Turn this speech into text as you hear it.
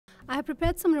I have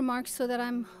prepared some remarks so that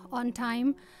I'm on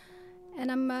time, and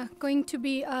I'm going to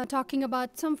be talking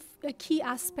about some key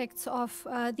aspects of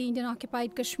the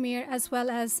Indian-occupied Kashmir, as well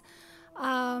as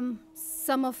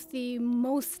some of the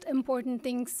most important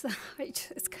things.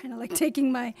 It's kind of like taking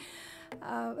my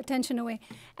attention away.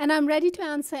 And I'm ready to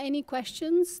answer any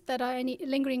questions that are any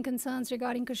lingering concerns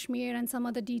regarding Kashmir and some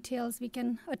other details we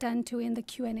can attend to in the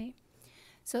Q&A.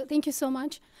 So thank you so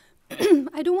much.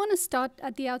 I do want to start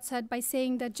at the outset by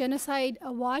saying that Genocide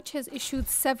Watch has issued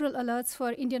several alerts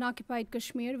for Indian-occupied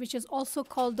Kashmir, which is also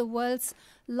called the world's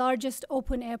largest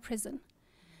open-air prison.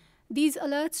 These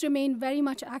alerts remain very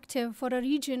much active for a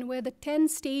region where the 10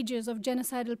 stages of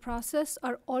genocidal process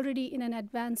are already in an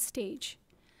advanced stage.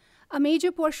 A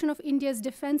major portion of India's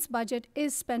defense budget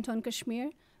is spent on Kashmir,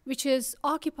 which is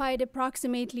occupied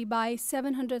approximately by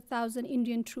 700,000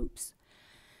 Indian troops.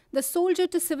 The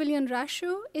soldier-to-civilian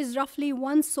ratio is roughly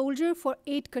 1 soldier for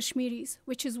 8 Kashmiris,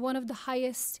 which is one of the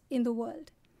highest in the world.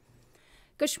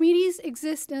 Kashmiris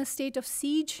exist in a state of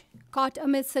siege, caught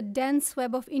amidst a dense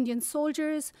web of Indian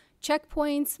soldiers,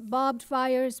 checkpoints, barbed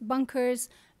wires, bunkers,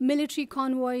 military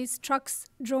convoys, trucks,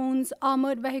 drones,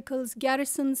 armored vehicles,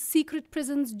 garrisons, secret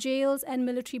prisons, jails, and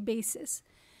military bases.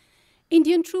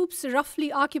 Indian troops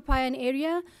roughly occupy an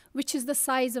area which is the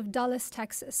size of Dallas,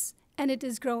 Texas, and it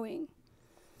is growing.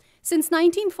 Since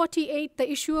 1948,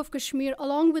 the issue of Kashmir,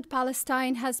 along with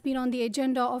Palestine, had been on the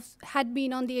agenda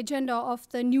of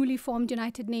the newly formed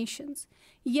United Nations.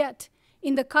 Yet,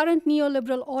 in the current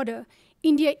neoliberal order,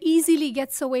 India easily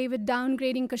gets away with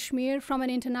downgrading Kashmir from an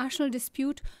international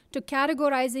dispute to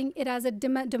categorizing it as a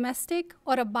domestic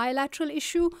or a bilateral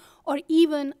issue or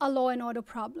even a law and order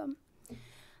problem.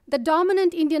 The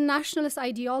dominant Indian nationalist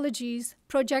ideologies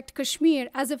project Kashmir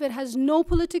as if it has no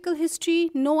political history,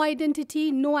 no identity,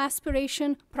 no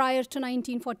aspiration prior to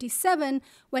 1947,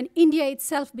 when India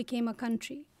itself became a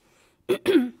country.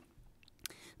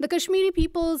 The Kashmiri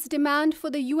people's demand for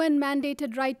the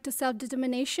UN-mandated right to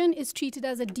self-determination is treated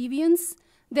as a deviance.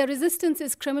 Their resistance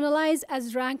is criminalized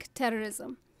as rank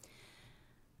terrorism.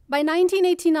 By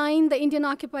 1989, the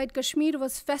Indian-occupied Kashmir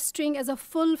was festering as a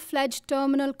full-fledged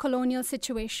terminal colonial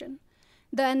situation.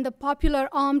 Then the popular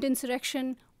armed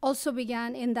insurrection also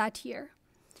began in that year.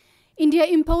 India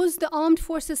imposed the Armed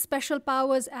Forces Special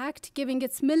Powers Act, giving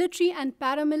its military and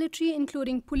paramilitary,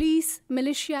 including police,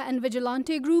 militia, and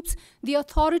vigilante groups, the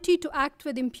authority to act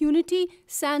with impunity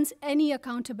sans any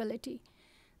accountability.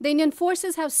 The Indian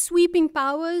forces have sweeping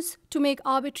powers to make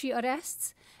arbitrary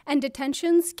arrests and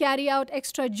detentions, carry out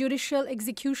extrajudicial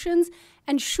executions,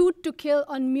 and shoot to kill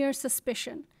on mere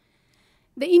suspicion.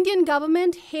 The Indian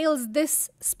government hails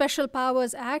this Special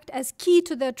Powers Act as key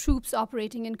to their troops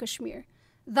operating in Kashmir,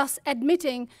 thus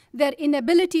admitting their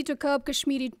inability to curb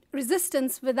Kashmiri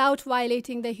resistance without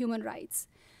violating their human rights.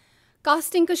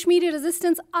 Casting Kashmiri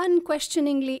resistance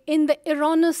unquestioningly in the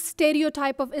erroneous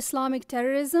stereotype of Islamic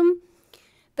terrorism,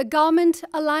 the government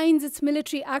aligns its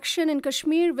military action in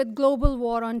Kashmir with global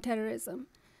war on terrorism.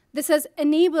 This has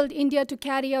enabled India to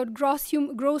carry out gross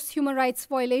human rights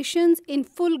violations in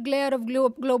full glare of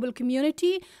global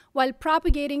community while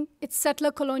propagating its settler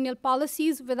colonial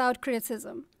policies without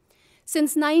criticism.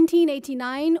 Since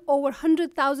 1989, over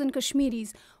 100,000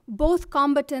 Kashmiris, both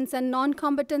combatants and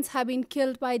non-combatants, have been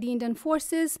killed by the Indian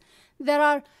forces. There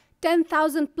are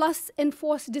 10,000 plus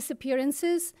enforced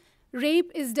disappearances.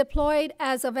 Rape is deployed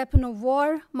as a weapon of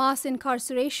war, mass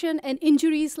incarceration, and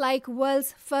injuries like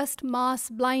world's first mass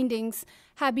blindings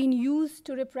have been used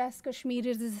to repress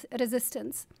Kashmiri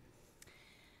resistance.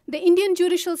 The Indian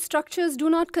judicial structures do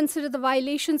not consider the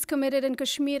violations committed in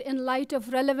Kashmir in light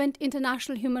of relevant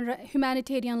international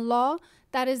humanitarian law,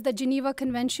 that is the Geneva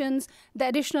Conventions, the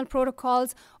additional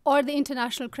protocols, or the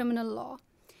international criminal law.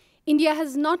 India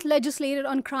has not legislated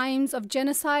on crimes of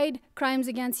genocide, crimes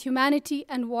against humanity,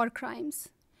 and war crimes.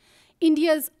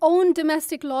 India's own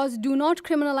domestic laws do not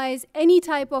criminalize any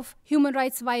type of human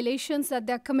rights violations that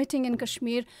they're committing in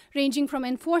Kashmir, ranging from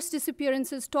enforced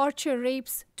disappearances, torture,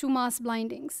 rapes, to mass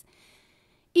blindings.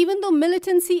 Even though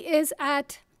militancy is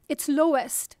at its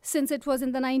lowest since it was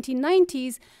in the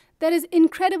 1990s, there is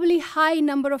incredibly high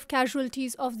number of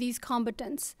casualties of these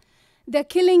combatants. Their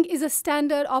killing is a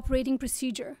standard operating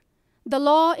procedure. The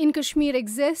law in Kashmir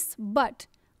exists, but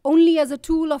only as a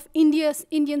tool of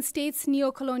Indian state's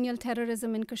neo-colonial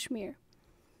terrorism in Kashmir.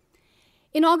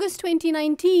 In August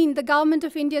 2019, the government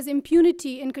of India's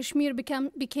impunity in Kashmir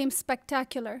became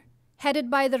spectacular.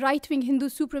 Headed by the right-wing Hindu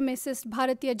supremacist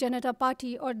Bharatiya Janata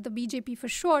Party, or the BJP for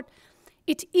short,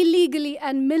 it illegally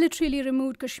and militarily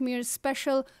removed Kashmir's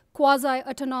special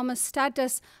quasi-autonomous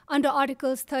status under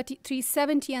Articles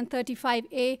 370 and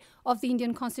 35A of the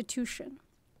Indian Constitution.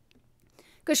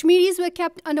 Kashmiris were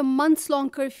kept under months-long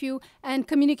curfew and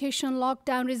communication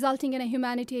lockdown, resulting in a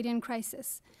humanitarian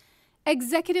crisis.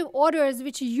 Executive orders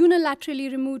which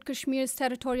unilaterally removed Kashmir's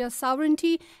territorial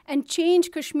sovereignty and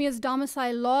changed Kashmir's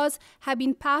domicile laws have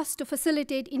been passed to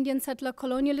facilitate Indian settler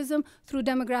colonialism through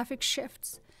demographic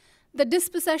shifts. The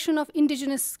dispossession of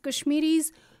indigenous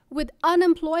Kashmiris, with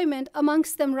unemployment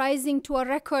amongst them rising to a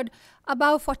record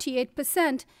above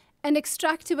 48%, and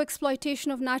extractive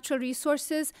exploitation of natural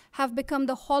resources have become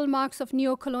the hallmarks of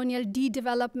neo-colonial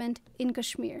de-development in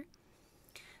Kashmir.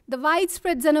 The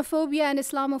widespread xenophobia and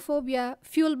Islamophobia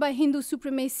fueled by Hindu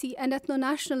supremacy and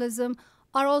ethno-nationalism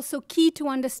are also key to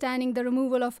understanding the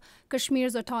removal of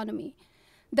Kashmir's autonomy.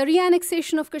 The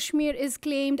re-annexation of Kashmir is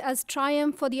claimed as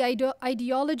triumph for the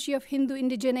ideology of Hindu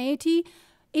indigeneity,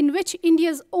 in which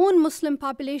India's own Muslim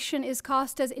population is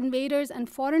cast as invaders and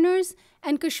foreigners,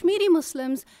 and Kashmiri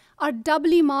Muslims are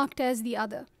doubly marked as the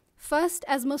other. First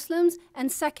as Muslims,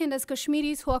 and second as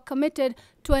Kashmiris who are committed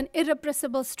to an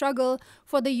irrepressible struggle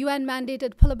for the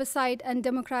UN-mandated plebiscite and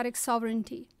democratic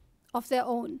sovereignty of their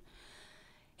own.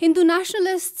 Hindu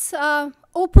nationalists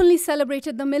openly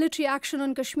celebrated the military action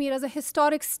on Kashmir as a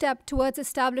historic step towards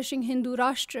establishing Hindu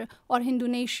Rashtra, or Hindu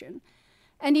nation.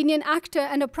 An Indian actor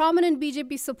and a prominent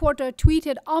BJP supporter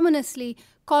tweeted ominously,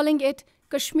 calling it,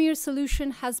 "Kashmir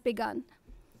solution has begun."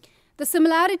 The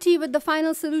similarity with the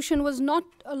final solution was not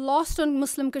lost on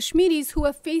Muslim Kashmiris who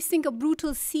were facing a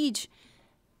brutal siege.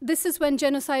 This is when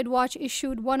Genocide Watch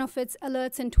issued one of its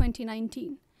alerts in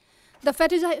 2019. The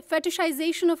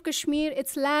fetishization of Kashmir,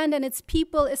 its land and its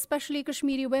people, especially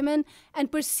Kashmiri women,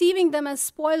 and perceiving them as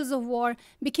spoils of war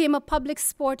became a public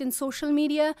sport in social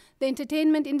media, the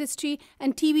entertainment industry,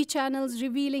 and TV channels,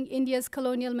 revealing India's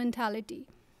colonial mentality.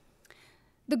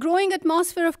 The growing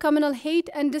atmosphere of communal hate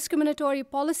and discriminatory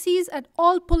policies at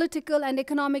all political and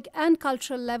economic and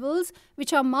cultural levels,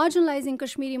 which are marginalizing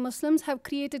Kashmiri Muslims, have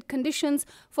created conditions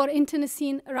for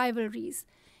internecine rivalries.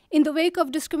 In the wake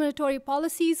of discriminatory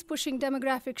policies pushing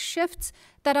demographic shifts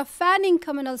that are fanning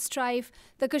communal strife,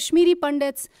 the Kashmiri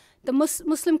Pandits, the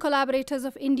Muslim collaborators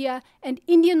of India, and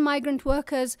Indian migrant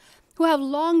workers who have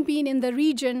long been in the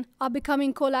region are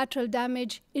becoming collateral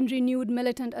damage in renewed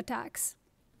militant attacks.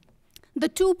 The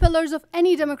two pillars of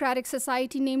any democratic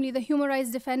society, namely the human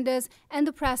rights defenders and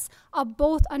the press, are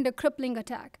both under crippling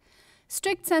attack.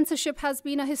 Strict censorship has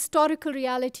been a historical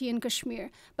reality in Kashmir,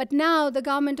 but now the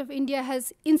government of India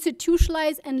has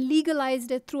institutionalized and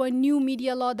legalized it through a new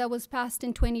media law that was passed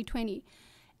in 2020.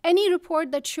 Any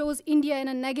report that shows India in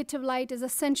a negative light is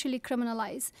essentially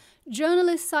criminalized.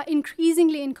 Journalists are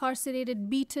increasingly incarcerated,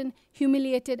 beaten,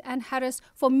 humiliated, and harassed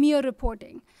for mere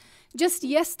reporting. Just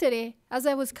yesterday, as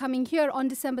I was coming here on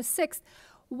December 6th,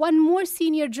 one more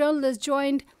senior journalist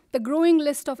joined the growing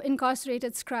list of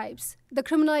incarcerated scribes. The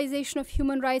criminalization of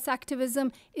human rights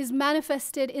activism is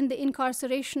manifested in the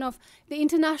incarceration of the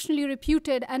internationally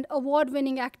reputed and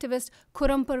award-winning activist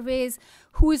Khurram Parvez,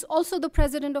 who is also the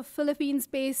president of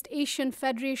Philippines-based Asian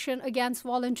Federation Against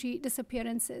Voluntary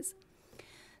Disappearances.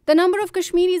 The number of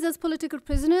Kashmiris as political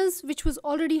prisoners, which was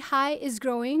already high, is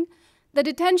growing. The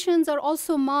detentions are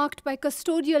also marked by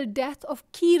custodial death of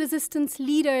key resistance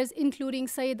leaders, including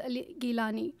Sayyid Ali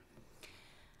Gilani.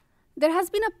 There has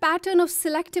been a pattern of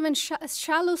selective and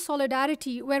shallow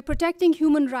solidarity where protecting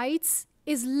human rights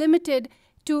is limited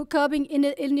to curbing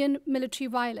Indian military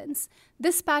violence.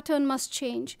 This pattern must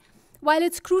change. While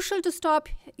it's crucial to stop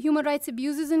human rights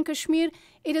abuses in Kashmir,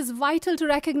 it is vital to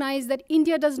recognize that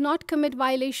India does not commit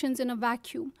violations in a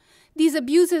vacuum. These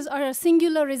abuses are a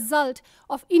singular result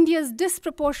of India's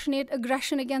disproportionate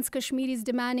aggression against Kashmiris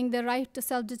demanding their right to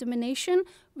self-determination,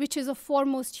 which is a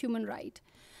foremost human right.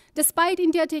 Despite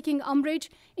India taking umbrage,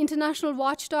 international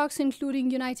watchdogs,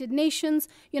 including United Nations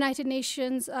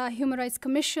Human Rights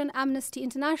Commission, Amnesty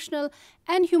International,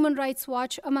 and Human Rights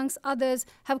Watch, amongst others,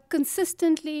 have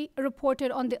consistently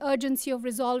reported on the urgency of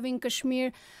resolving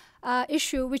Kashmir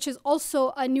issue, which is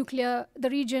also the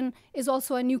region is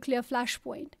also a nuclear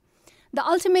flashpoint. The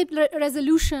ultimate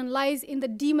resolution lies in the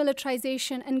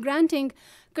demilitarization and granting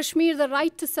Kashmir the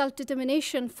right to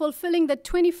self-determination, fulfilling the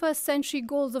 21st century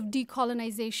goals of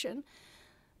decolonization.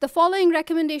 The following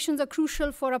recommendations are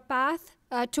crucial for a path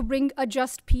to bring a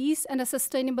just peace and a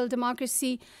sustainable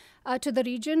democracy to the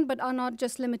region, but are not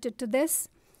just limited to this.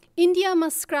 India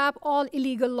must scrap all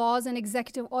illegal laws and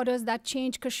executive orders that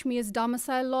change Kashmir's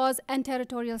domicile laws and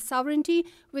territorial sovereignty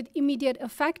with immediate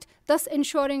effect, thus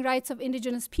ensuring rights of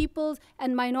indigenous peoples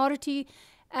and minority,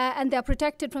 and they are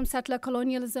protected from settler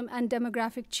colonialism and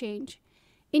demographic change.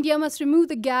 India must remove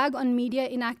the gag on media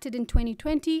enacted in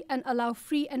 2020 and allow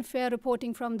free and fair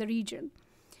reporting from the region.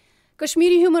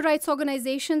 Kashmiri human rights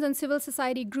organizations and civil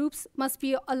society groups must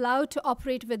be allowed to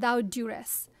operate without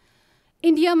duress.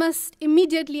 India must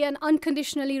immediately and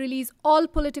unconditionally release all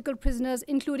political prisoners,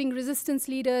 including resistance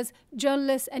leaders,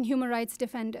 journalists, and human rights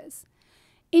defenders.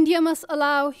 India must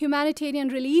allow humanitarian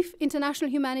relief, international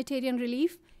humanitarian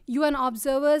relief, UN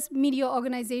observers, media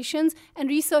organizations, and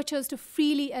researchers to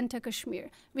freely enter Kashmir,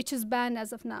 which is banned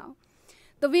as of now.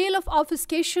 The veil of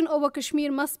obfuscation over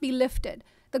Kashmir must be lifted.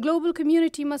 The global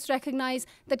community must recognize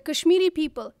that Kashmiri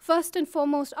people, first and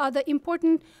foremost, are the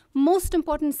most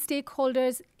important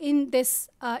stakeholders in this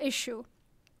issue,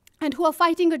 and who are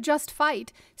fighting a just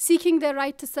fight, seeking their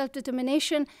right to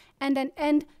self-determination and an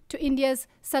end to India's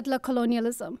settler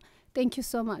colonialism. Thank you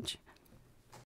so much.